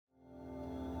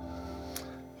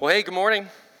Well, hey, good morning.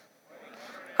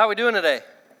 How are we doing today?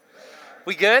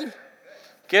 We good?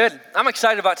 Good. I'm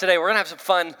excited about today. We're going to have some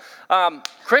fun.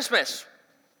 Christmas,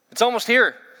 it's almost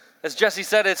here. As Jesse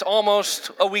said, it's almost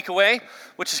a week away,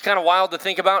 which is kind of wild to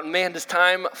think about. And man, does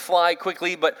time fly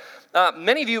quickly. But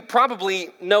many of you probably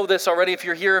know this already if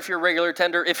you're here, if you're a regular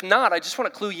attender. If not, I just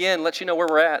want to clue you in, let you know where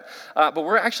we're at. But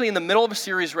we're actually in the middle of a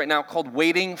series right now called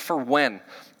Waiting for When.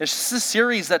 It's just a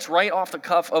series that's right off the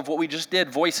cuff of what we just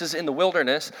did, Voices in the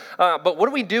Wilderness. But what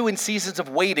do we do in seasons of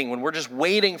waiting when we're just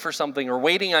waiting for something or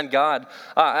waiting on God?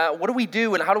 What do we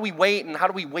do and how do we wait and how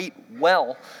do we wait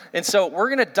well? And so we're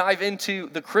going to dive into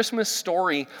the Christmas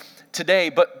story today,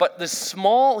 but the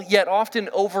small yet often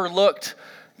overlooked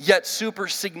yet super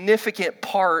significant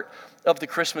part of the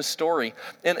Christmas story.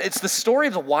 And it's the story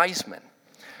of the wise men.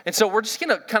 And so we're just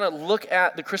going to kind of look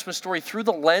at the Christmas story through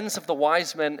the lens of the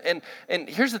wise men. And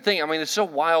here's the thing, I mean, it's so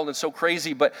wild and so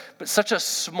crazy, but such a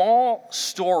small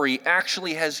story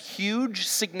actually has huge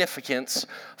significance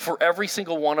for every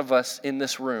single one of us in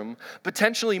this room,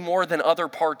 potentially more than other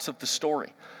parts of the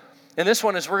story. And this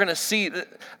one is we're going to see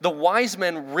the wise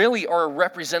men really are a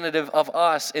representative of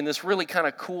us in this really kind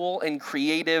of cool and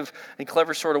creative and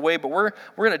clever sort of way. But we're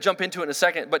going to jump into it in a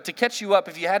second. But to catch you up,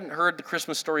 if you hadn't heard the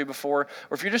Christmas story before,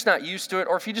 or if you're just not used to it,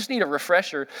 or if you just need a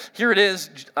refresher, here it is.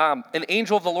 An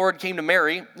angel of the Lord came to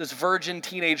Mary, this virgin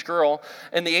teenage girl,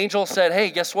 and the angel said, hey,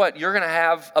 guess what? You're going to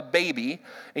have a baby,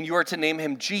 and you are to name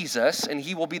him Jesus, and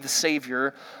he will be the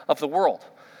Savior of the world.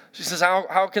 She says,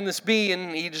 how can this be?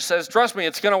 And he just says, trust me,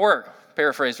 it's going to work.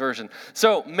 Paraphrase version.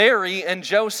 So Mary and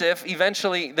Joseph,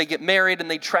 eventually they get married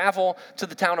and they travel to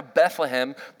the town of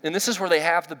Bethlehem. And this is where they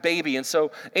have the baby. And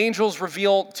so angels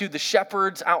reveal to the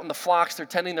shepherds out in the flocks, they're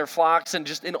tending their flocks, and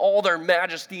just in all their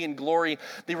majesty and glory,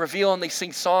 they reveal and they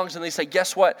sing songs and they say,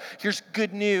 guess what? Here's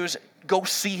good news. Go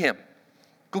see him.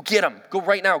 Go get him. Go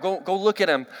right now. Go look at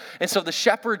him. And so the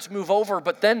shepherds move over.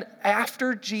 But then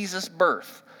after Jesus'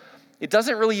 birth, it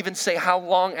doesn't really even say how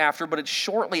long after, but it's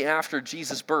shortly after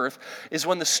Jesus' birth is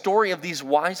when the story of these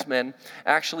wise men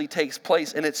actually takes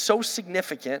place. And it's so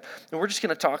significant, and we're just going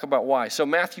to talk about why. So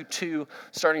Matthew 2,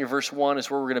 starting at verse 1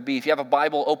 is where we're going to be. If you have a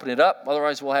Bible, open it up.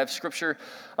 Otherwise, we'll have scripture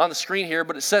on the screen here.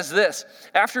 But it says this: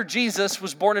 after Jesus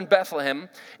was born in Bethlehem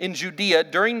in Judea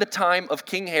during the time of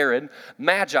King Herod,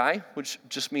 Magi, which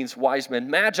just means wise men,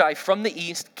 Magi from the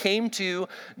east came to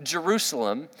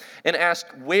Jerusalem and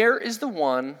asked, where is the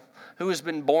one who has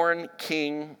been born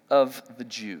King of the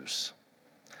Jews?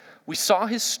 We saw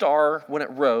his star when it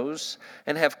rose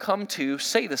and have come to,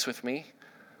 say this with me,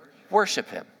 worship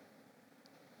him.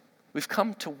 We've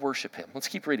come to worship him. Let's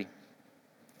keep reading.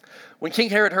 When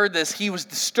King Herod heard this, he was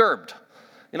disturbed,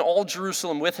 and all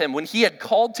Jerusalem with him. When he had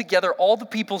called together all the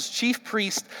people's chief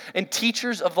priests and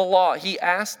teachers of the law, he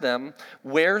asked them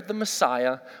where the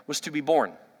Messiah was to be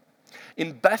born.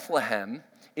 In Bethlehem,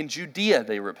 in Judea,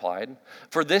 they replied,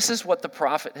 for this is what the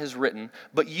prophet has written.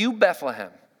 But you,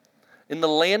 Bethlehem, in the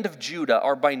land of Judah,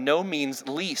 are by no means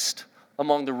least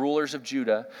among the rulers of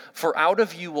Judah, for out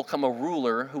of you will come a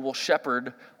ruler who will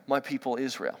shepherd my people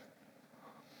Israel.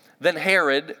 Then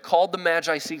Herod called the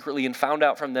Magi secretly and found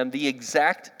out from them the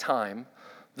exact time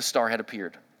the star had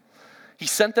appeared. He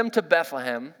sent them to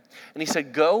Bethlehem, and he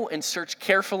said, go and search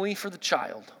carefully for the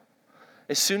child.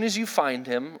 As soon as you find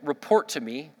him, report to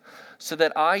me, so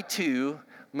that I too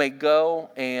may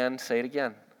go and, say it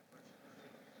again,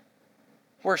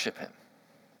 worship him.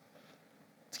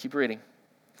 Let's keep reading.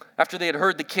 After they had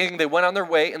heard the king, they went on their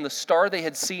way, and the star they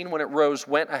had seen when it rose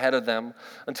went ahead of them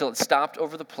until it stopped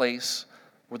over the place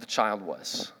where the child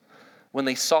was. When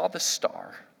they saw the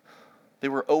star, they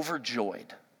were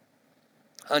overjoyed.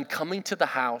 On coming to the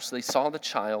house, they saw the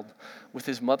child with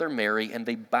his mother Mary, and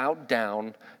they bowed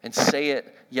down and say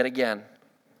it yet again,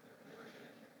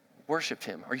 worshiped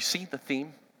him. Are you seeing the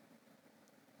theme?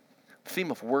 The theme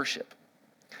of worship.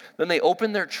 Then they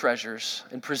opened their treasures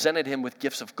and presented him with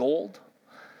gifts of gold,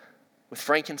 with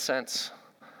frankincense,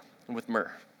 and with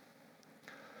myrrh.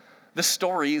 This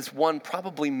story is one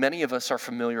probably many of us are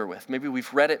familiar with. Maybe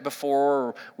we've read it before,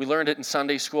 or we learned it in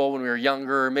Sunday school when we were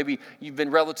younger, or maybe you've been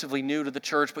relatively new to the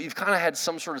church, but you've kind of had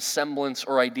some sort of semblance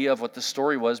or idea of what the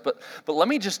story was. But let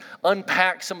me just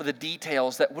unpack some of the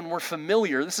details that when we're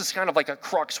familiar, this is kind of like a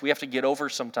crux we have to get over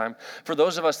sometime for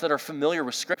those of us that are familiar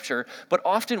with Scripture, but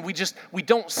often we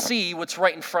don't see what's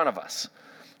right in front of us.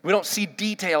 We don't see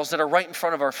details that are right in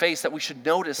front of our face that we should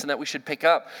notice and that we should pick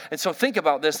up. And so think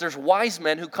about this. There's wise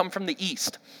men who come from the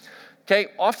east. Okay,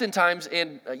 oftentimes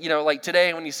in, like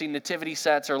today when you see nativity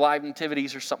sets or live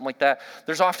nativities or something like that,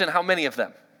 there's often how many of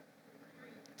them?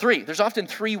 Three. There's often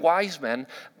three wise men.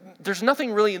 There's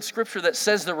nothing really in Scripture that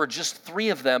says there were just three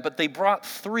of them, but they brought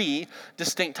three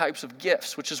distinct types of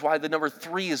gifts, which is why the number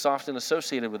three is often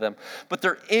associated with them. But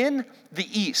they're in the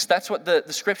east. That's what the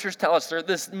Scriptures tell us. They're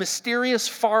this mysterious,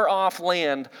 far-off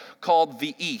land called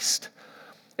the east.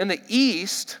 In the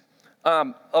east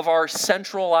of our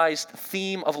centralized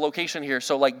theme of location here,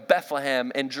 so like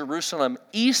Bethlehem and Jerusalem,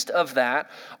 east of that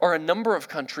are a number of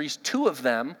countries. Two of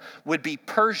them would be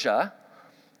Persia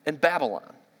and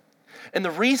Babylon. And the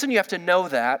reason you have to know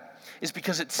that is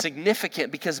because it's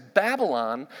significant, because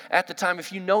Babylon, at the time,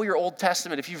 if you know your Old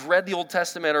Testament, if you've read the Old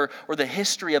Testament or the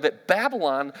history of it,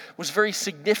 Babylon was very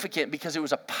significant because it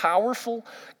was a powerful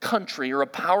country or a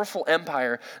powerful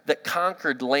empire that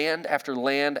conquered land after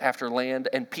land after land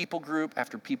and people group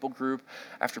after people group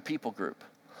after people group.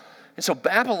 And so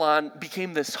Babylon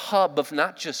became this hub of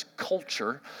not just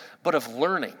culture, but of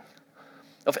learning,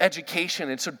 of education.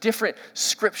 And so different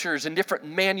scriptures and different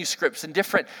manuscripts and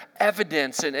different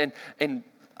evidence and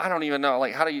I don't even know,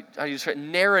 like how do you describe it?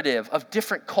 Narrative of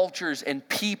different cultures and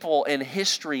people and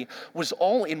history was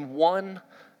all in one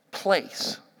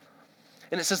place.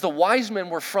 And it says the wise men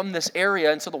were from this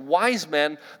area. And so the wise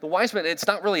men, it's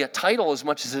not really a title as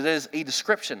much as it is a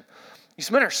description.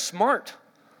 These men are smart.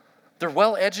 They're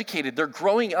well educated. They're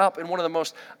growing up in one of the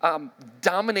most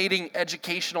dominating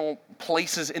educational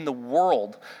places in the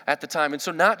world at the time. And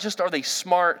so not just are they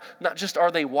smart, not just are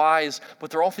they wise,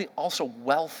 but they're also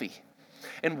wealthy.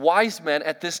 And wise men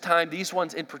at this time, these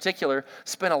ones in particular,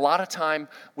 spent a lot of time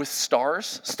with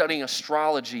stars, studying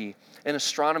astrology and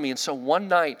astronomy. And so one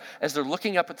night, as they're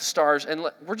looking up at the stars, and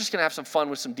we're just going to have some fun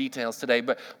with some details today,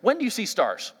 but when do you see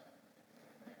stars?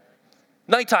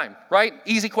 Nighttime, right?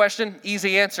 Easy question,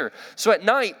 easy answer. So at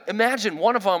night, imagine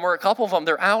one of them or a couple of them,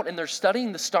 they're out and they're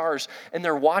studying the stars and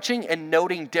they're watching and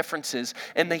noting differences,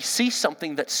 and they see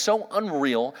something that's so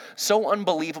unreal, so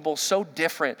unbelievable, so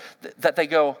different that they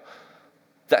go,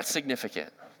 that's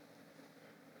significant.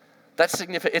 That's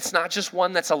significant. It's not just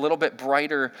one that's a little bit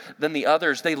brighter than the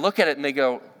others. They look at it and they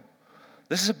go,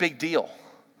 this is a big deal.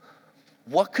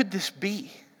 What could this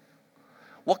be?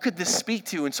 What could this speak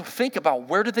to? And so think about,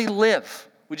 where do they live?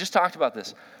 We just talked about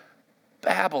this.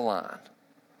 Babylon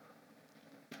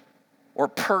or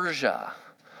Persia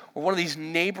or one of these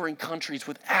neighboring countries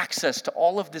with access to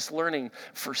all of this learning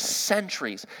for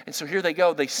centuries. And so here they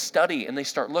go, they study and they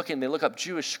start looking, they look up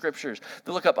Jewish scriptures,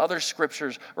 they look up other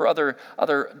scriptures or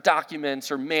other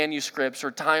documents or manuscripts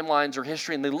or timelines or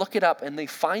history, and they look it up and they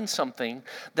find something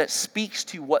that speaks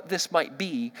to what this might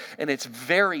be, and it's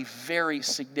very, very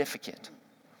significant.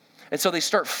 And so they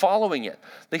start following it.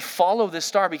 They follow this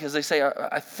star because they say,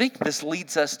 I think this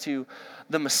leads us to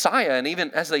the Messiah. And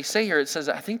even as they say here, it says,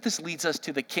 I think this leads us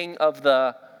to the King of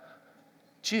the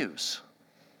Jews.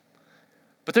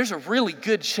 But there's a really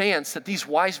good chance that these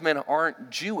wise men aren't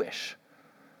Jewish.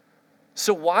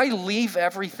 So why leave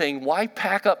everything? Why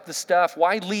pack up the stuff?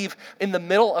 Why leave in the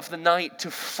middle of the night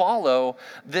to follow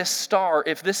this star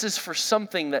if this is for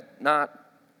something that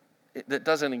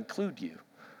doesn't include you?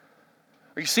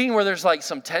 Are you seeing where there's like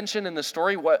some tension in the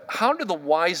story? How do the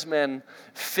wise men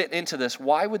fit into this?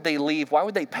 Why would they leave? Why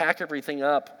would they pack everything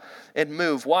up and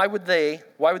move? Why would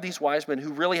these wise men,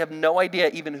 who really have no idea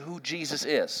even who Jesus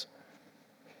is,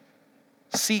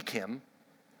 seek him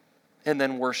and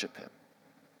then worship him?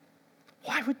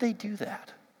 Why would they do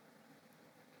that?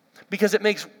 Because it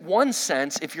makes one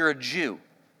sense if you're a Jew.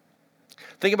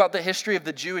 Think about the history of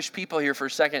the Jewish people here for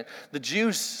a second. The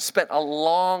Jews spent a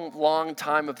long, long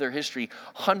time of their history,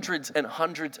 hundreds and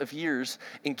hundreds of years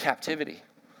in captivity.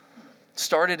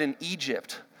 Started in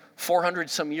Egypt. 400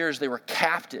 some years they were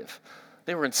captive.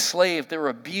 They were enslaved. They were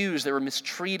abused. They were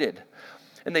mistreated.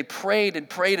 And they prayed and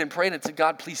prayed and prayed and said,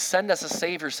 God, please send us a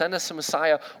Savior. Send us a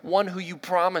Messiah, one who you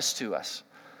promised to us.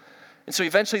 And so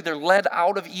eventually they're led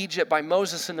out of Egypt by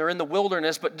Moses and they're in the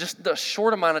wilderness, but just a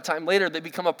short amount of time later, they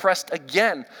become oppressed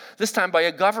again, this time by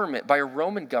a government, by a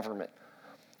Roman government.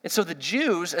 And so the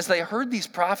Jews, as they heard these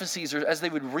prophecies or as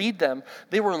they would read them,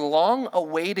 they were long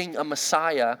awaiting a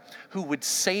Messiah who would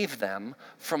save them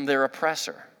from their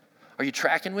oppressor. Are you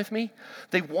tracking with me?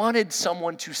 They wanted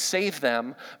someone to save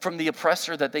them from the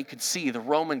oppressor that they could see, the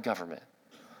Roman government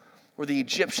or the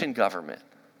Egyptian government.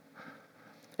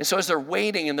 And so as they're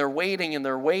waiting and they're waiting and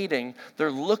they're waiting,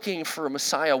 they're looking for a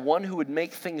Messiah, one who would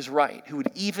make things right, who would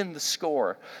even the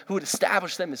score, who would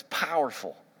establish them as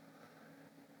powerful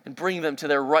and bring them to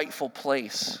their rightful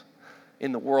place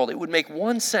in the world. It would make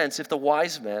one sense if the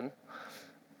wise men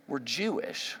were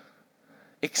Jewish,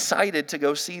 excited to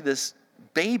go see this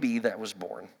baby that was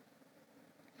born.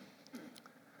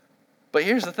 But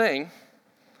here's the thing.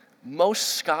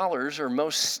 most scholars or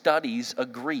most studies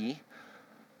agree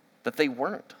that they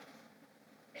weren't.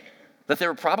 That they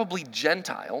were probably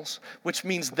Gentiles, which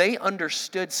means they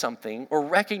understood something or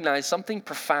recognized something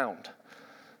profound,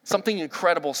 something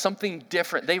incredible, something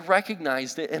different. They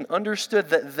recognized it and understood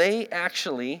that they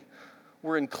actually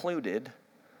were included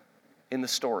in the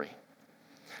story.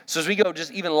 So as we go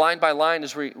just even line by line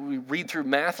as we read through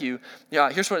Matthew,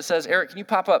 here's what it says. Eric, can you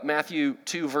pop up Matthew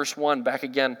 2, verse 1 back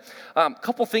again? A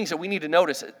couple things that we need to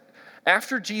notice.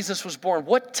 After Jesus was born,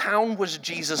 what town was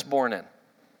Jesus born in?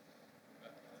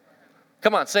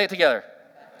 Come on, say it together.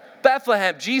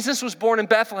 Bethlehem. Jesus was born in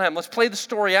Bethlehem. Let's play the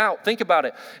story out. Think about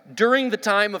it. During the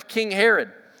time of King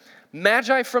Herod,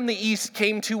 Magi from the east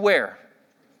came to where?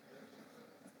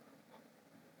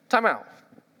 Time out.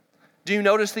 Do you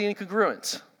notice the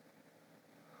incongruence?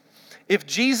 If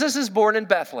Jesus is born in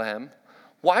Bethlehem,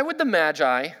 why would the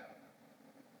Magi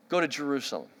go to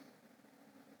Jerusalem?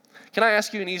 Can I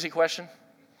ask you an easy question?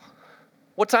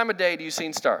 What time of day do you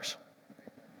see stars?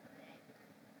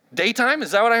 Daytime?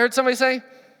 Is that what I heard somebody say?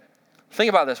 Think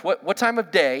about this. What time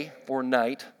of day or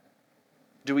night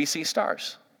do we see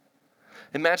stars?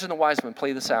 Imagine the wise men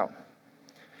play this out.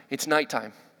 It's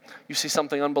nighttime. You see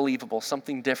something unbelievable,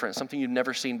 something different, something you've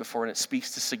never seen before, and it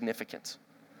speaks to significance.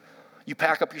 You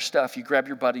pack up your stuff, you grab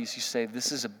your buddies, you say,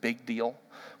 this is a big deal.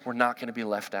 We're not going to be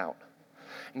left out.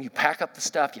 And you pack up the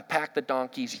stuff, you pack the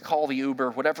donkeys, you call the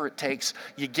Uber, whatever it takes.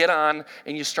 You get on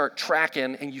and you start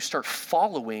tracking and you start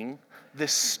following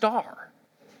this star.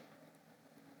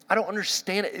 I don't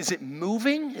understand it. Is it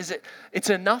moving? It's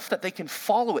enough that they can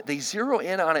follow it. They zero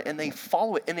in on it and they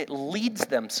follow it and it leads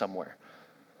them somewhere.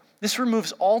 This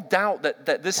removes all doubt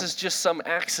that this is just some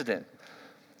accident.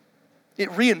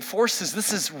 It reinforces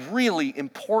this is really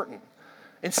important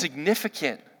and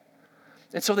significant.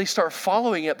 And so they start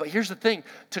following it. But here's the thing.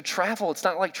 To travel, it's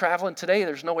not like traveling today.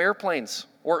 There's no airplanes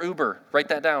or Uber. Write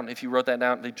that down if you wrote that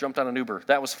down. They jumped on an Uber.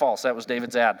 That was false. That was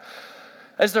David's ad.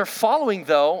 As they're following,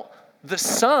 though, the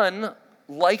sun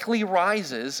likely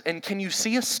rises. And can you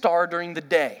see a star during the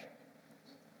day?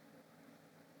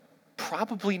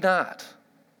 Probably not.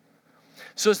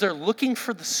 So as they're looking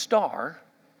for the star,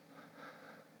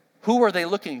 who are they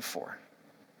looking for?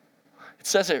 It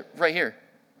says it right here.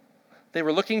 They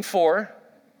were looking for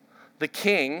the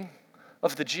King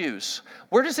of the Jews.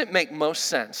 Where does it make most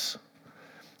sense?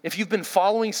 If you've been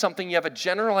following something, you have a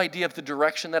general idea of the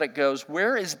direction that it goes.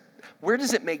 Where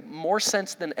does it make more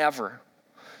sense than ever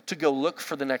to go look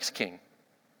for the next king?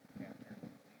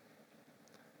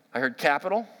 I heard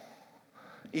capital.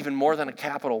 Even more than a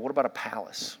capital, what about a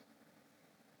palace?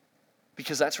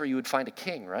 Because that's where you would find a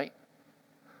king, right?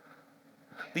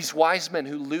 These wise men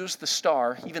who lose the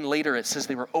star, even later it says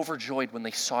they were overjoyed when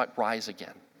they saw it rise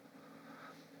again.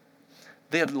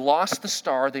 They had lost the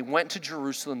star. They went to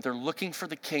Jerusalem. They're looking for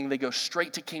the king. They go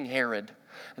straight to King Herod,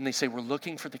 and they say, we're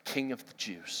looking for the King of the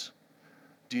Jews.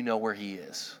 Do you know where he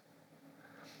is?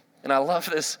 And I love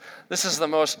this. This is the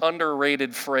most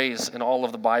underrated phrase in all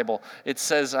of the Bible. It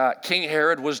says, King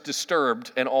Herod was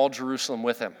disturbed and all Jerusalem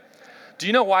with him. Do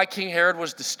you know why King Herod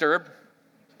was disturbed?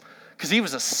 Because he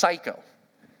was a psycho.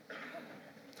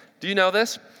 Do you know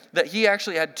this? That he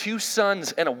actually had 2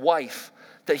 sons and a wife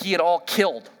that he had all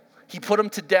killed. He put them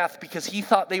to death because he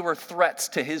thought they were threats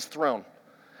to his throne.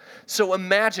 So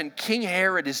imagine King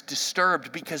Herod is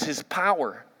disturbed because his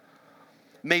power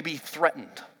may be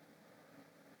threatened.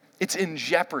 It's in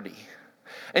jeopardy.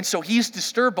 And so he's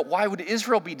disturbed, but why would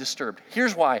Israel be disturbed?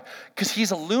 Here's why. Because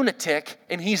he's a lunatic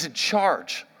and he's in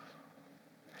charge.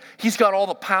 He's got all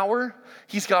the power,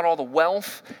 he's got all the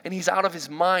wealth, and he's out of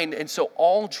his mind. And so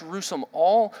all Jerusalem,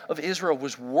 all of Israel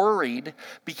was worried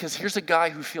because here's a guy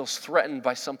who feels threatened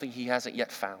by something he hasn't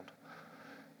yet found.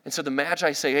 And so the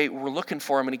Magi say, hey, we're looking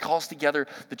for him. And he calls together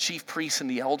the chief priests and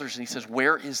the elders, and he says,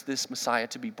 where is this Messiah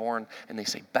to be born? And they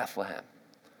say, Bethlehem.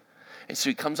 And so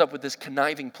he comes up with this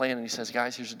conniving plan, and he says,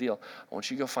 guys, here's the deal. I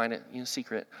want you to go find it in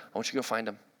secret. I want you to go find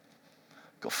him.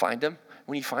 Go find him.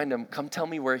 When you find him, come tell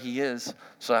me where he is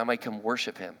so I might come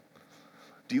worship him.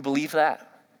 Do you believe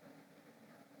that?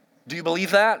 Do you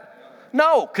believe that?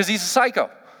 No, because he's a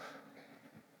psycho.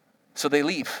 So they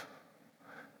leave.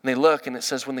 And they look, and it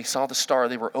says when they saw the star,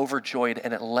 they were overjoyed,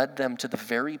 and it led them to the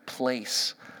very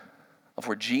place of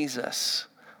where Jesus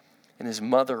and his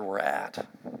mother were at.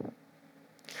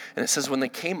 And it says when they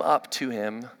came up to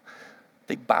him,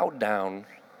 they bowed down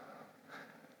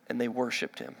and they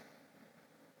worshiped him.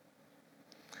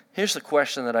 Here's the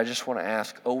question that I just want to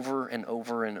ask over and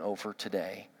over and over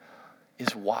today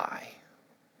is why?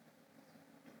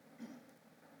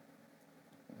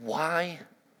 Why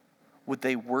would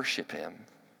they worship him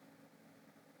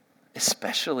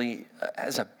especially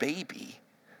as a baby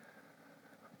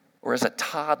or as a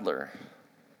toddler.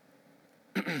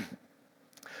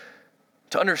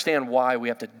 To understand why, we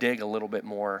have to dig a little bit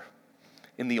more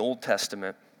in the Old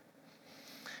Testament.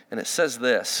 And it says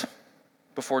this,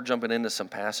 before jumping into some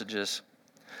passages.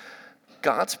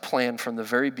 God's plan from the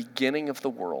very beginning of the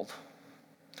world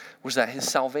was that his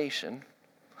salvation,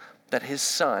 that his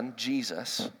son,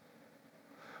 Jesus,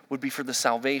 would be for the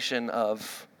salvation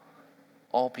of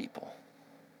all people,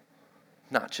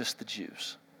 not just the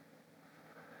Jews.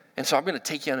 And so I'm going to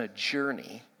take you on a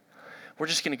journey. We're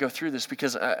just going to go through this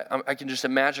because I can just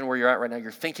imagine where you're at right now.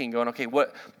 You're thinking, going, okay,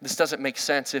 this doesn't make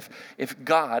sense. If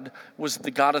God was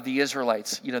the God of the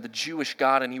Israelites, the Jewish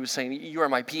God, and he was saying, you are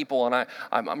my people, and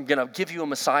I'm going to give you a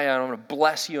Messiah, and I'm going to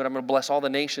bless you, and I'm going to bless all the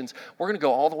nations. We're going to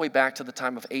go all the way back to the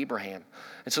time of Abraham.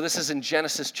 And so this is in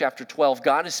Genesis chapter 12.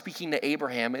 God is speaking to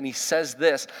Abraham, and he says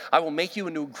this, I will make you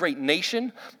into a great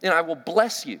nation, and I will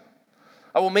bless you.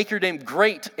 I will make your name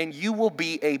great, and you will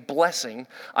be a blessing.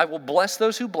 I will bless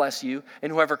those who bless you, and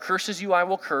whoever curses you, I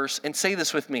will curse. And say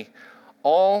this with me,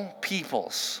 all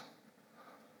peoples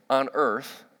on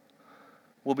earth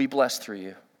will be blessed through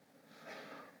you.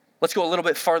 Let's go a little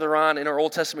bit farther on in our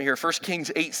Old Testament here. 1 Kings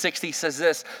 8:60 says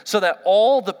this, so that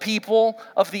all the people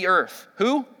of the earth,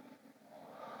 who?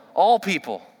 All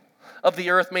people of the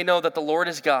earth may know that the Lord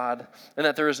is God, and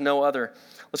that there is no other.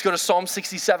 Let's go to Psalm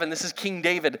 67. This is King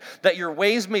David. That your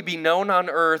ways may be known on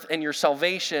earth and your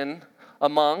salvation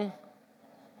among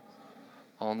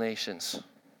all nations.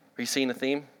 Are you seeing a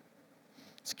theme?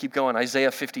 Let's keep going.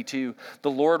 Isaiah 52.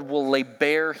 The Lord will lay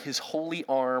bare his holy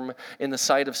arm in the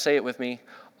sight of, say it with me,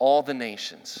 all the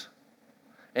nations.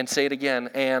 And say it again,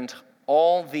 and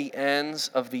all the ends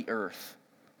of the earth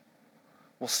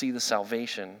will see the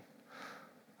salvation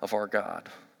of our God.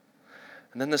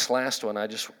 And then this last one,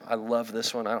 I love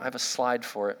this one. I don't have a slide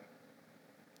for it.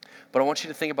 But I want you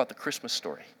to think about the Christmas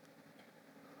story.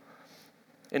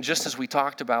 And just as we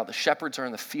talked about, the shepherds are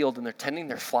in the field and they're tending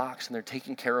their flocks and they're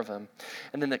taking care of them.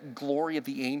 And then the glory of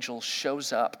the angels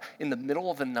shows up in the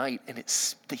middle of the night and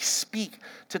they speak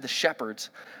to the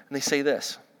shepherds and they say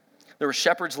this. There were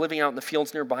shepherds living out in the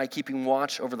fields nearby, keeping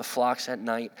watch over the flocks at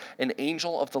night. An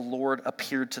angel of the Lord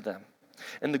appeared to them.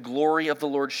 And the glory of the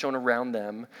Lord shone around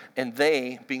them, and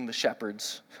they, being the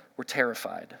shepherds, were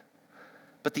terrified.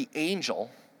 But the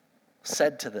angel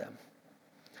said to them,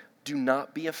 do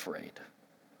not be afraid.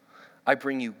 I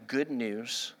bring you good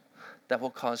news that will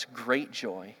cause great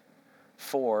joy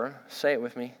for, say it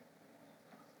with me,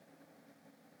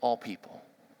 all people.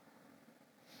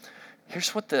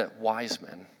 Here's what the wise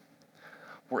men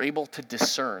were able to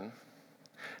discern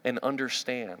and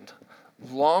understand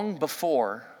long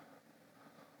before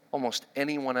almost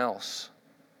anyone else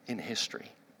in history.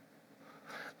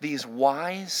 These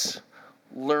wise,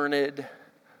 learned,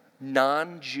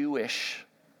 non-Jewish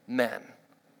men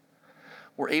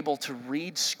were able to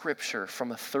read Scripture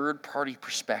from a third-party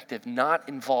perspective, not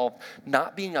involved,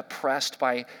 not being oppressed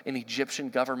by an Egyptian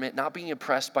government, not being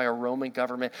oppressed by a Roman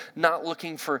government, not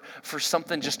looking for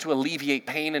something just to alleviate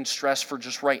pain and stress for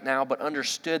just right now, but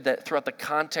understood that throughout the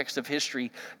context of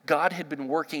history, God had been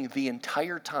working the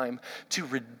entire time to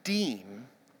redeem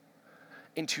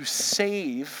and to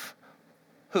save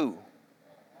who?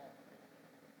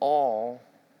 All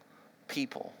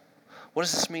people. What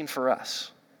does this mean for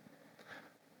us?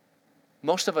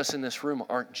 Most of us in this room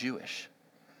aren't Jewish.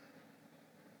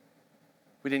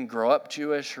 We didn't grow up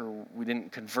Jewish or we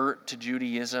didn't convert to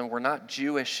Judaism. We're not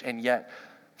Jewish, and yet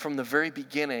from the very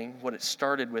beginning, what it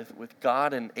started with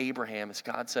God and Abraham is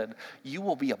God said, you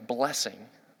will be a blessing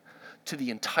to the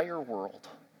entire world,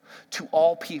 to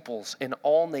all peoples and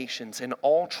all nations and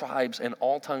all tribes and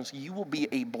all tongues. You will be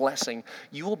a blessing.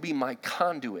 You will be my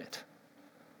conduit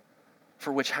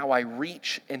for which how I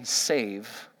reach and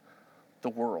save the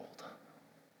world.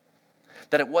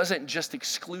 That it wasn't just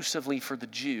exclusively for the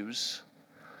Jews,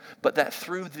 but that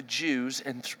through the Jews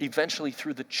and eventually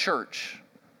through the church,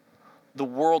 the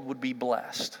world would be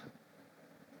blessed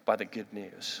by the good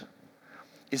news.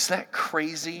 Is that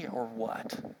crazy or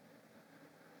what?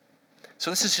 So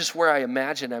this is just where I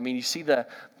imagine, you see the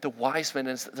wise men,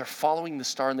 as they're following the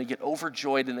star and they get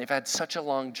overjoyed and they've had such a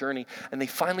long journey and they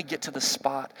finally get to the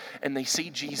spot and they see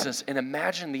Jesus, and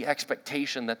imagine the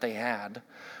expectation that they had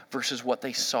versus what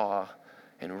they saw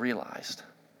and realized.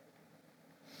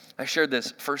 I shared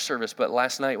this first service, but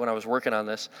last night when I was working on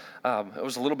this, it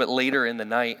was a little bit later in the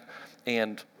night,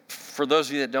 and for those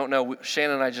of you that don't know,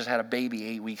 Shannon and I just had a baby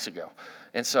 8 weeks ago,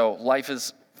 and so life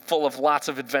is full of lots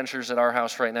of adventures at our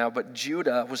house right now, but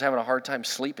Judah was having a hard time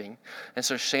sleeping. And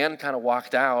so Shan kind of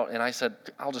walked out, and I said,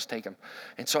 I'll just take him.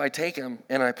 And so I take him,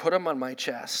 and I put him on my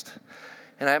chest.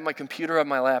 And I have my computer on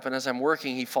my lap, and as I'm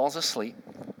working, he falls asleep.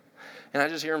 And I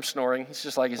just hear him snoring. He's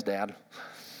just like his dad.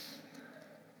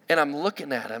 And I'm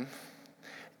looking at him,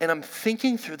 and I'm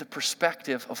thinking through the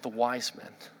perspective of the wise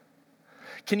men.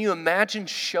 Can you imagine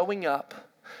showing up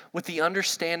with the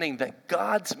understanding that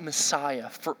God's Messiah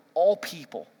for all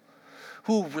people,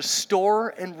 who will restore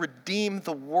and redeem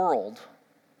the world,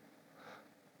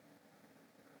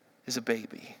 is a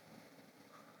baby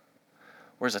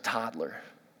or is a toddler?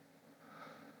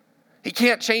 He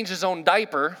can't change his own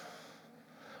diaper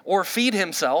or feed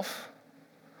himself,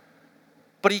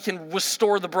 but he can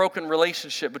restore the broken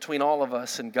relationship between all of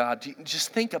us and God.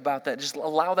 Just think about that. Just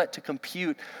allow that to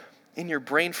compute in your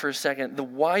brain for a second. The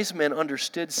wise men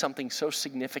understood something so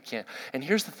significant. And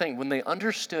here's the thing. When they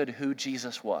understood who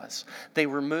Jesus was, they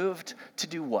were moved to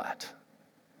do what?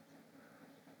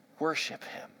 Worship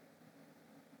him.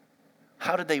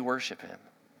 How did they worship him?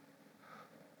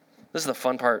 This is the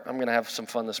fun part. I'm going to have some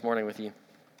fun this morning with you.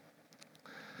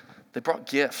 They brought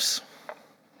gifts.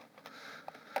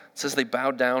 It says they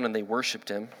bowed down and they worshiped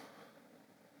him.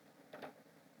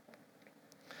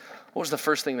 What was the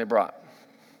first thing they brought?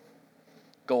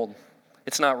 Gold.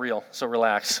 It's not real, so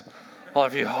relax. All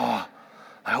of you, I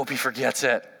hope he forgets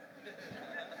it.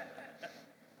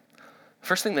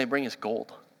 First thing they bring is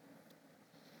gold.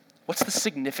 What's the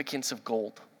significance of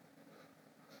gold?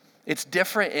 It's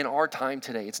different in our time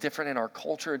today. It's different in our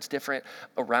culture. It's different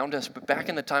around us. But back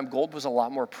in the time, gold was a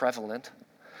lot more prevalent.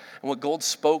 And what gold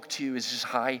spoke to is just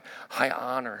high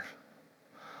honor,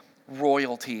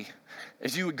 royalty.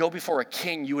 As you would go before a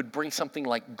king, you would bring something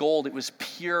like gold. It was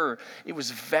pure. It was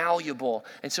valuable.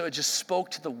 And so it just spoke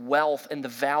to the wealth and the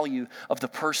value of the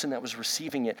person that was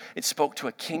receiving it. It spoke to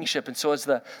a kingship. And so as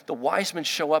the wise men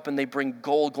show up and they bring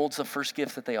gold, gold's the first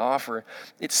gift that they offer,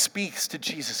 it speaks to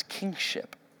Jesus'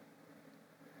 kingship,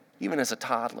 even as a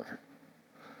toddler.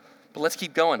 But let's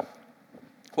keep going.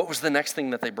 What was the next thing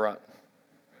that they brought?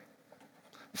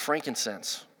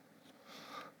 Frankincense.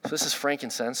 So this is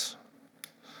frankincense.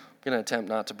 I'm going to attempt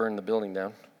not to burn the building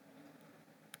down.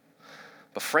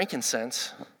 But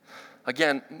frankincense,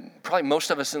 again, probably most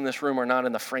of us in this room are not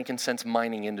in the frankincense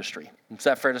mining industry. Is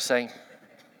that fair to say?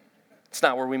 It's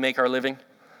not where we make our living.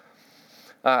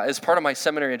 As part of my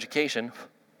seminary education,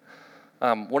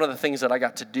 one of the things that I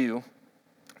got to do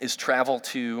is travel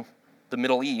to the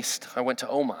Middle East. I went to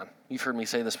Oman. You've heard me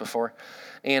say this before.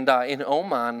 And in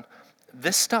Oman,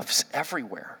 this stuff's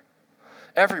everywhere.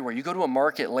 Everywhere. You go to a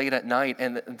market late at night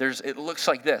and it looks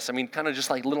like this. I mean, kind of just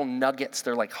like little nuggets.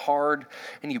 They're like hard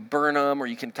and you burn them or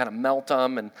you can kind of melt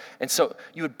them. And so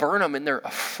you would burn them and they're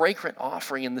a fragrant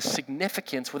offering. And the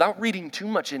significance, without reading too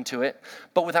much into it,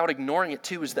 but without ignoring it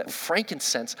too, is that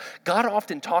frankincense, God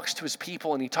often talks to his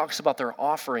people and he talks about their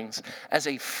offerings as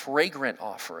a fragrant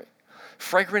offering.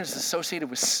 Fragrance is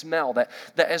associated with smell, that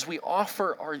as we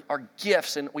offer our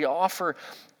gifts and we offer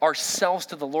ourselves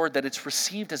to the Lord, that it's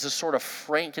received as a sort of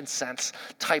frankincense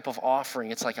type of offering.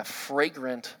 It's like a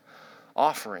fragrant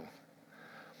offering.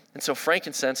 And so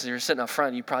frankincense, as you're sitting up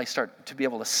front, you probably start to be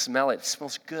able to smell it. It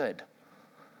smells good.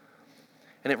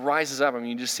 And it rises up. I mean,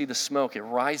 you just see the smoke. It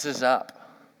rises up.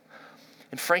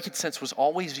 And frankincense was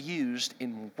always used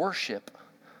in worship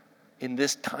in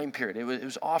this time period. It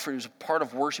was offered, it was a part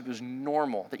of worship. It was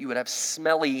normal that you would have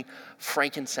smelly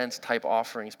frankincense type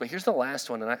offerings. But here's the last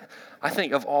one, and I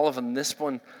think of all of them, this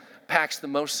one packs the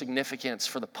most significance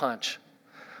for the punch.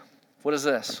 What is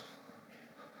this?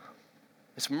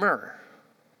 It's myrrh.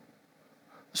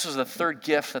 This was the third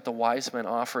gift that the wise men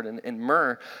offered. And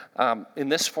myrrh, in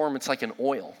this form, it's like an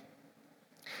oil.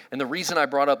 And the reason I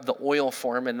brought up the oil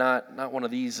form and not one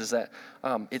of these is that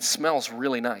it smells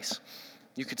really nice.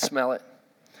 You could smell it.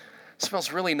 It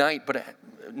smells really nice, but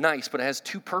it has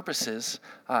two purposes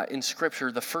in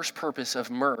Scripture. The first purpose of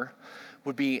myrrh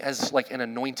would be as like an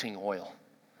anointing oil.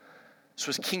 So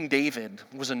as King David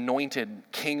was anointed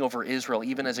king over Israel,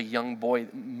 even as a young boy,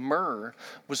 myrrh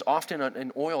was often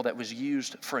an oil that was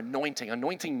used for anointing.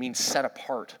 Anointing means set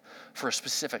apart for a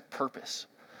specific purpose.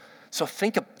 So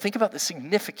think about the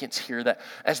significance here that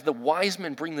as the wise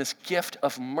men bring this gift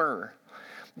of myrrh,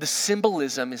 the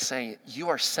symbolism is saying you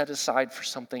are set aside for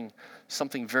something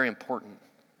very important,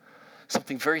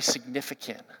 something very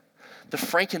significant. The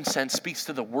frankincense speaks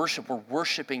to the worship. We're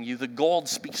worshiping you. The gold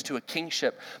speaks to a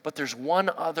kingship. But there's one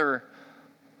other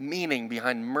meaning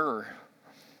behind myrrh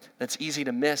that's easy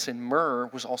to miss, and myrrh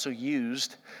was also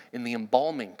used in the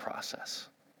embalming process.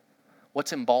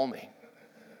 What's embalming?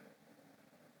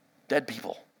 Dead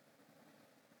people.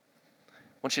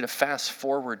 want you to fast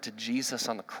forward to Jesus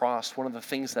on the cross. One of the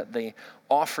things that they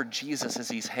offered Jesus as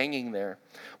he's hanging there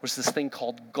was this thing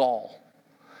called gall.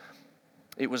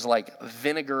 It was like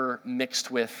vinegar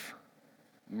mixed with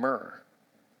myrrh.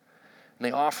 And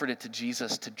they offered it to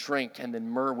Jesus to drink, and then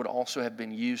myrrh would also have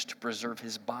been used to preserve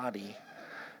his body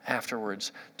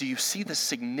afterwards. Do you see the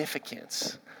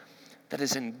significance that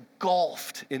is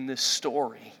engulfed in this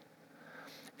story?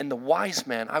 And the wise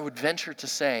men, I would venture to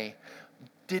say,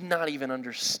 did not even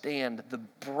understand the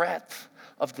breadth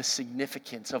of the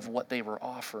significance of what they were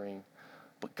offering,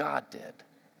 but God did.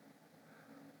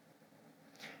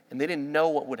 And they didn't know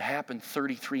what would happen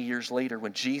 33 years later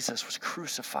when Jesus was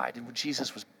crucified and when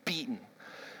Jesus was beaten,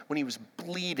 when he was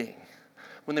bleeding,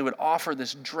 when they would offer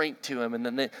this drink to him and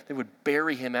then they would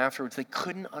bury him afterwards. They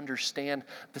couldn't understand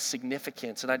the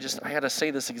significance. And I had to say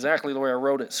this exactly the way I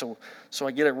wrote it so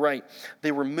I get it right.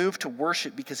 They were moved to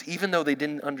worship because even though they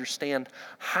didn't understand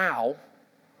how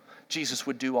Jesus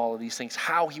would do all of these things,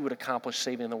 how he would accomplish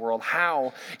saving the world,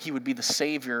 how he would be the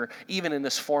Savior, even in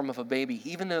this form of a baby,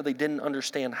 even though they didn't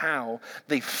understand how,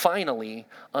 they finally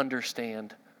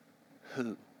understand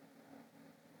who.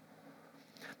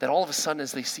 That all of a sudden,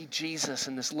 as they see Jesus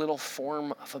in this little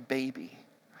form of a baby,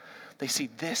 they see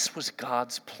this was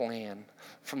God's plan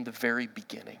from the very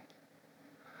beginning.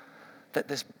 That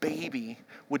this baby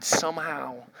would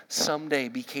somehow, someday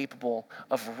be capable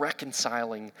of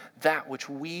reconciling that which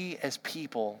we as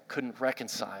people couldn't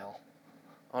reconcile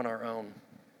on our own.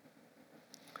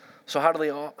 So how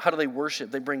do they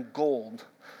worship? They bring gold.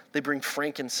 They bring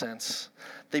frankincense.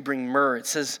 They bring myrrh. It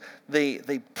says they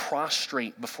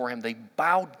prostrate before him. They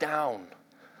bowed down.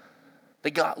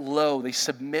 They got low. They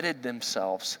submitted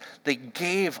themselves. They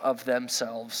gave of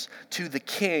themselves to the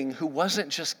king who wasn't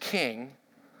just king,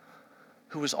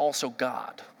 who was also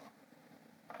God.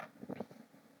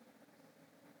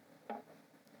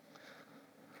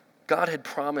 God had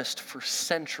promised for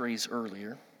centuries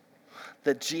earlier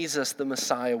that Jesus, the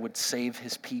Messiah, would save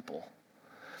his people.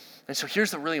 And so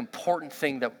here's the really important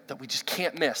thing that we just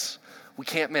can't miss. We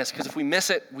can't miss, because if we miss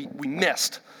it, we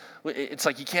missed. It's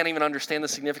like you can't even understand the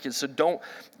significance. So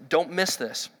don't miss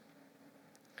this.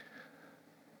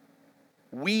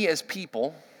 We as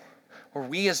people, or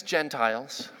we as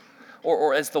Gentiles,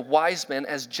 or as the wise men,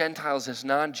 as Gentiles, as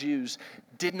non-Jews,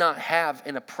 did not have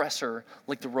an oppressor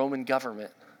like the Roman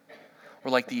government or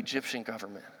like the Egyptian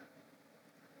government.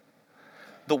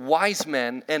 The wise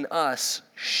men and us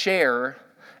share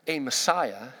a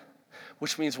Messiah,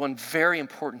 which means one very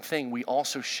important thing: we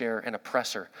also share an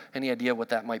oppressor. Any idea what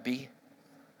that might be?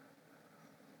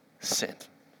 Sin.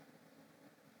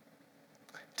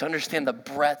 To understand the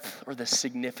breadth or the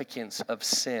significance of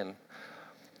sin,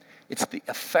 it's the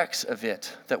effects of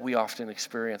it that we often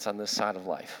experience on this side of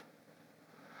life.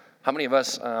 How many of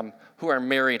us who are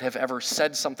married have ever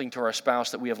said something to our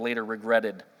spouse that we have later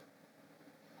regretted?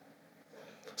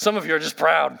 Some of you are just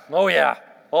proud. Oh yeah,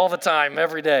 all the time,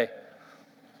 every day.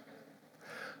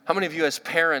 How many of you as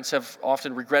parents have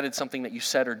often regretted something that you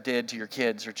said or did to your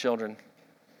kids or children?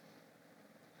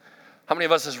 How many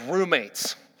of us as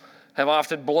roommates have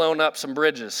often blown up some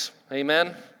bridges?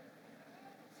 Amen?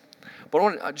 But I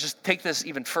want to just take this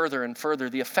even further and further.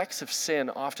 The effects of sin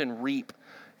often reap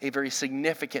a very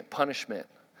significant punishment.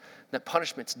 That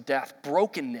punishment's death,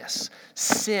 brokenness,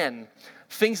 sin,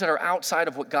 things that are outside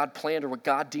of what God planned or what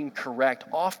God deemed correct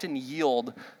often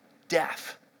yield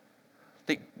death.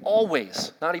 They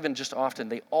always, not even just often,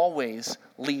 they always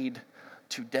lead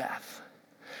to death.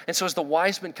 And so as the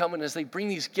wise men come in, as they bring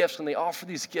these gifts and they offer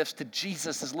these gifts to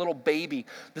Jesus, this little baby,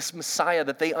 this Messiah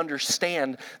that they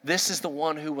understand, this is the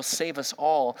one who will save us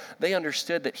all. They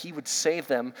understood that he would save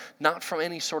them not from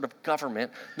any sort of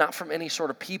government, not from any sort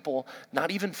of people,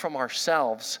 not even from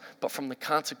ourselves, but from the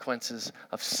consequences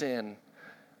of sin,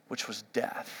 which was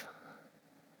death.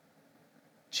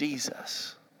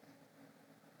 Jesus,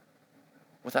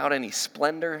 without any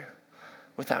splendor,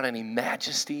 without any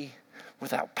majesty,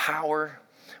 without power,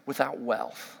 without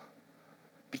wealth,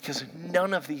 because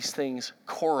none of these things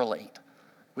correlate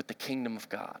with the kingdom of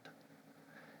God.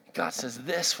 God says,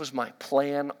 this was my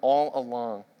plan all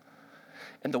along.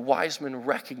 And the wise men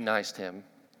recognized him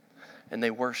and they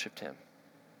worshiped him.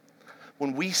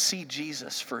 When we see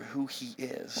Jesus for who he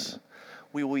is,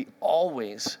 we will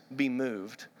always be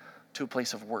moved to a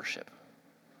place of worship.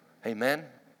 Amen?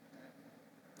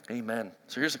 Amen.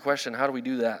 So here's the question: how do we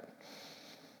do that?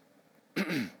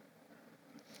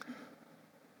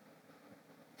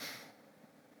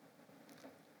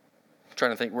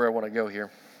 Trying to think where I want to go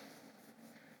here.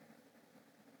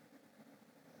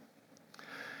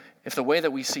 If the way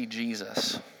that we see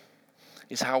Jesus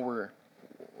is how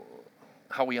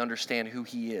we understand who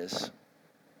he is,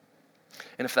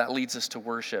 And if that leads us to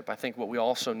worship, I think what we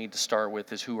also need to start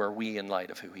with is who are we in light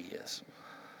of who he is.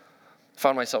 I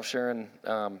found myself sharing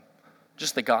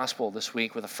just the gospel this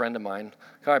week with a friend of mine,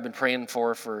 a guy I've been praying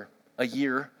for a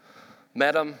year.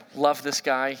 Met him, loved this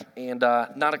guy, and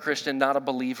not a Christian, not a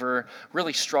believer,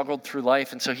 really struggled through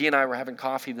life. And so he and I were having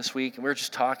coffee this week, and we were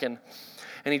just talking.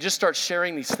 And he just starts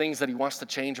sharing these things that he wants to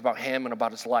change about him and about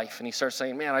his life. And he starts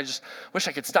saying, man, I just wish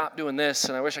I could stop doing this,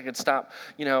 and I wish I could stop,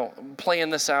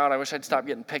 playing this out. I wish I'd stop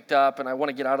getting picked up, and I want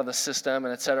to get out of the system,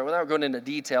 and et cetera. Without going into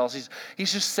details,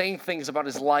 he's just saying things about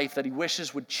his life that he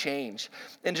wishes would change.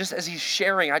 And just as he's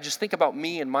sharing, I just think about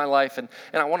me and my life, and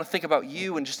I want to think about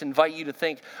you and just invite you to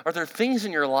think, are there things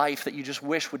in your life that you just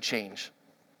wish would change?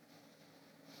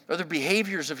 Are there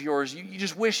behaviors of yours you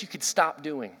just wish you could stop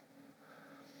doing?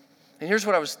 And here's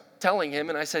what I was telling him,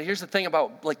 and I said, here's the thing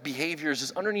about behaviors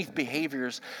is underneath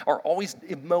behaviors are always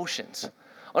emotions.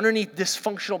 Underneath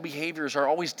dysfunctional behaviors are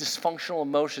always dysfunctional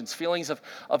emotions, feelings of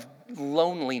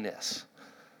loneliness,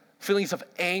 feelings of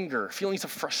anger, feelings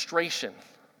of frustration,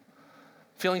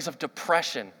 feelings of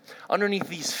depression. Underneath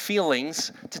these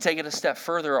feelings, to take it a step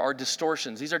further, are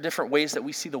distortions. These are different ways that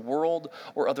we see the world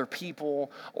or other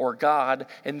people or God,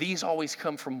 and these always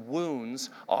come from wounds,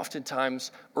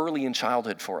 oftentimes early in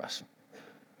childhood for us.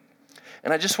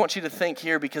 And I just want you to think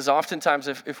here, because oftentimes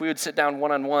if we would sit down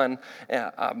one-on-one,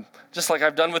 just like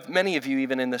I've done with many of you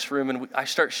even in this room, and I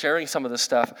start sharing some of this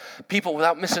stuff, people,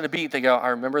 without missing a beat, they go, I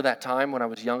remember that time when I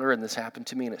was younger and this happened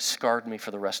to me and it scarred me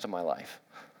for the rest of my life.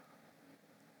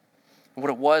 What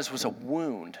it was a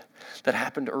wound that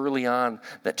happened early on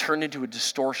that turned into a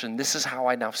distortion. This is how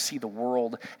I now see the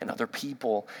world and other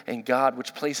people and God,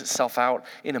 which plays itself out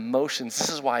in emotions. This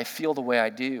is why I feel the way I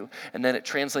do. And then it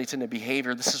translates into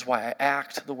behavior. This is why I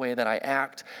act the way that I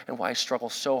act and why I struggle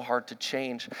so hard to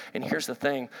change. And here's the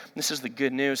thing. This is the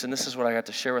good news, and this is what I got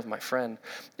to share with my friend,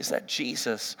 is that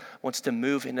Jesus wants to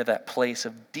move into that place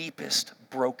of deepest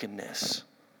brokenness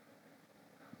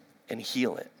and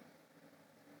heal it.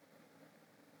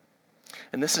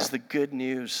 And this is the good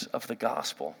news of the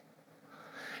gospel,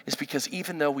 is because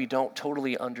even though we don't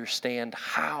totally understand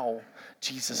how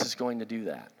Jesus is going to do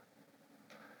that,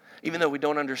 even though we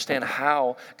don't understand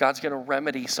how God's going to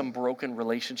remedy some broken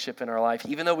relationship in our life,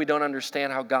 even though we don't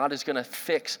understand how God is going to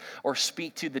fix or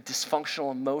speak to the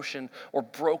dysfunctional emotion or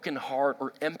broken heart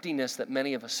or emptiness that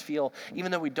many of us feel,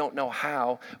 even though we don't know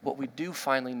how, what we do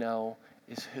finally know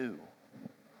is who.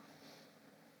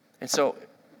 And so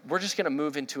we're just going to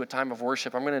move into a time of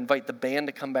worship. I'm going to invite the band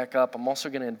to come back up. I'm also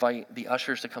going to invite the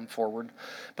ushers to come forward.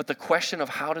 But the question of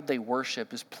how did they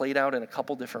worship is played out in a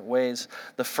couple different ways.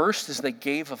 The first is they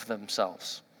gave of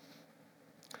themselves.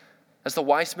 As the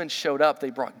wise men showed up,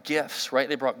 they brought gifts, right?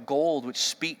 They brought gold, which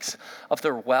speaks of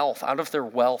their wealth. Out of their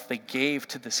wealth, they gave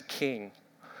to this king.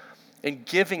 And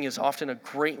giving is often a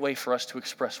great way for us to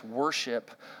express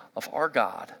worship of our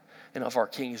God and of our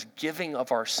King, is giving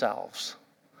of ourselves.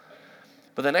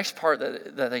 But the next part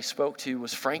that they spoke to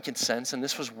was frankincense, and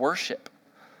this was worship.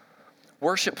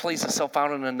 Worship plays itself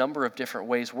out in a number of different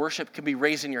ways. Worship can be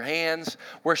raising your hands.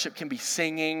 Worship can be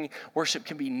singing. Worship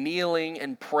can be kneeling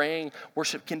and praying.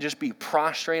 Worship can just be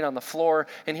prostrate on the floor.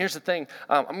 And here's the thing.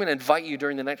 I'm going to invite you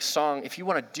during the next song, if you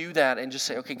want to do that and just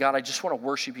say, okay, God, I just want to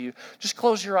worship you, just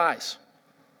close your eyes.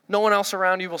 No one else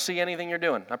around you will see anything you're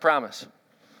doing, I promise.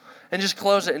 And just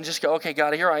close it and just go, okay,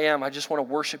 God, here I am. I just want to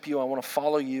worship you. I want to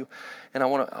follow you. And I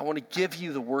want to give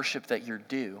you the worship that you're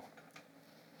due.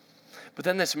 But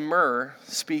then this myrrh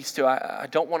speaks to, I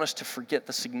don't want us to forget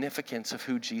the significance of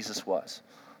who Jesus was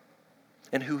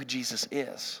and who Jesus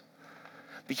is.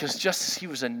 Because just as he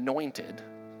was anointed,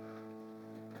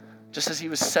 just as he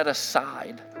was set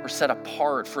aside or set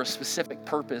apart for a specific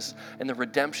purpose in the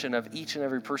redemption of each and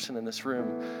every person in this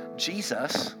room,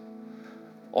 Jesus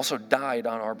also died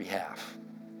on our behalf.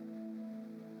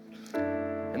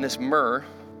 And this myrrh,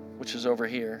 which is over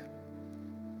here,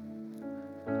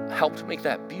 helped make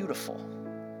that beautiful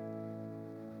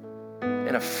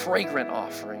and a fragrant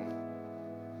offering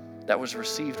that was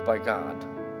received by God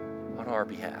on our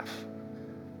behalf.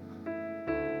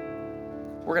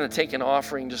 We're going to take an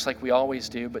offering just like we always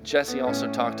do, but Jesse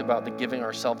also talked about the giving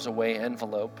ourselves away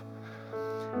envelope.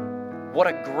 What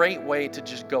a great way to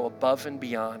just go above and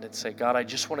beyond and say, God, I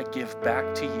just want to give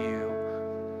back to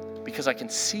you because I can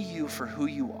see you for who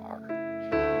you are.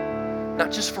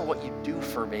 Not just for what you do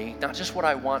for me, not just what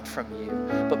I want from you,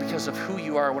 but because of who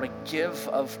you are. I want to give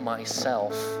of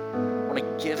myself. I want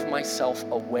to give myself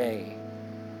away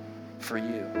for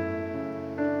you.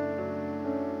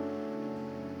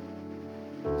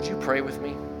 Would you pray with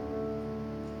me?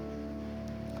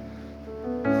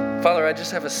 Father, I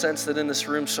just have a sense that in this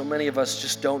room, so many of us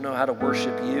just don't know how to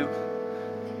worship you.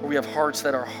 we have hearts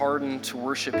that are hardened to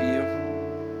worship you.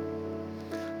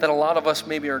 That a lot of us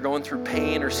maybe are going through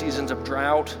pain or seasons of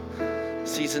drought,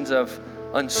 seasons of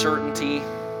uncertainty,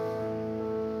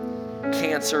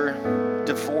 cancer,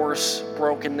 divorce,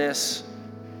 brokenness,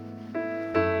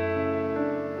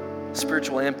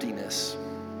 spiritual emptiness.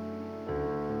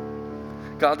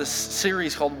 God, this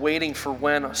series called Waiting for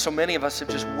When, so many of us have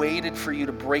just waited for you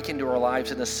to break into our lives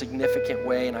in a significant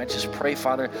way. And I just pray,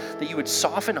 Father, that you would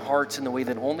soften hearts in the way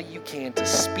that only you can to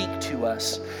speak to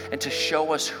us and to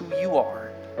show us who you are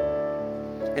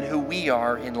and who we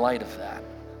are in light of that.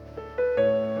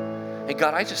 And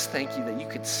God, I just thank you that you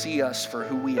could see us for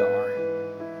who we are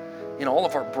in all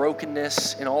of our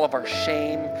brokenness, in all of our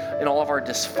shame, in all of our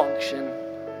dysfunction.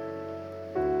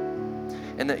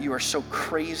 And that you are so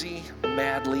crazy,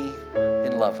 madly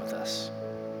in love with us.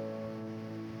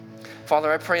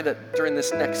 Father, I pray that during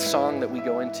this next song that we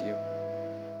go into,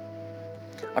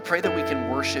 I pray that we can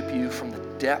worship you from the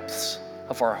depths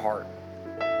of our heart.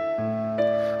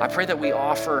 I pray that we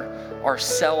offer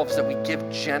ourselves, that we give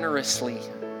generously.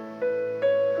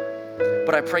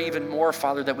 But I pray even more,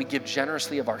 Father, that we give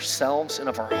generously of ourselves and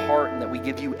of our heart, and that we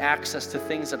give you access to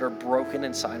things that are broken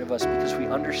inside of us, because we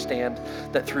understand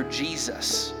that through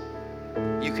Jesus,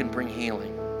 you can bring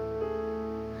healing.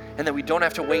 And that we don't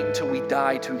have to wait until we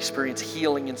die to experience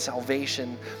healing and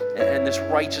salvation and this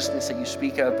righteousness that you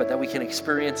speak of, but that we can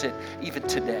experience it even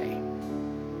today.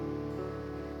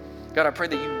 God, I pray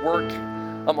that you work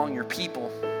among your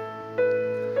people.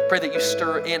 Pray that you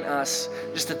stir in us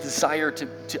just a desire to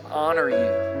honor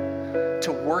you,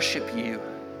 to worship you,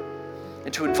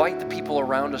 and to invite the people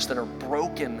around us that are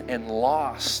broken and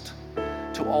lost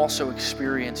to also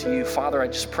experience you. Father, I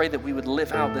just pray that we would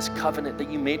live out this covenant that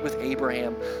you made with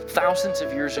Abraham thousands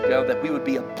of years ago, that we would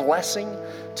be a blessing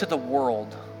to the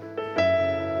world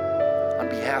on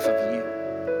behalf of you.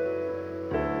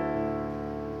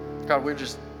 God,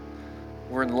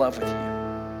 we're in love with you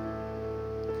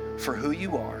for who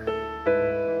you are.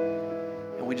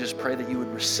 And we just pray that you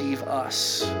would receive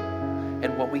us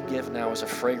and what we give now as a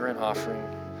fragrant offering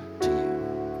to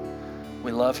you.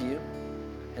 We love you,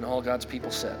 and all God's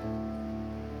people said.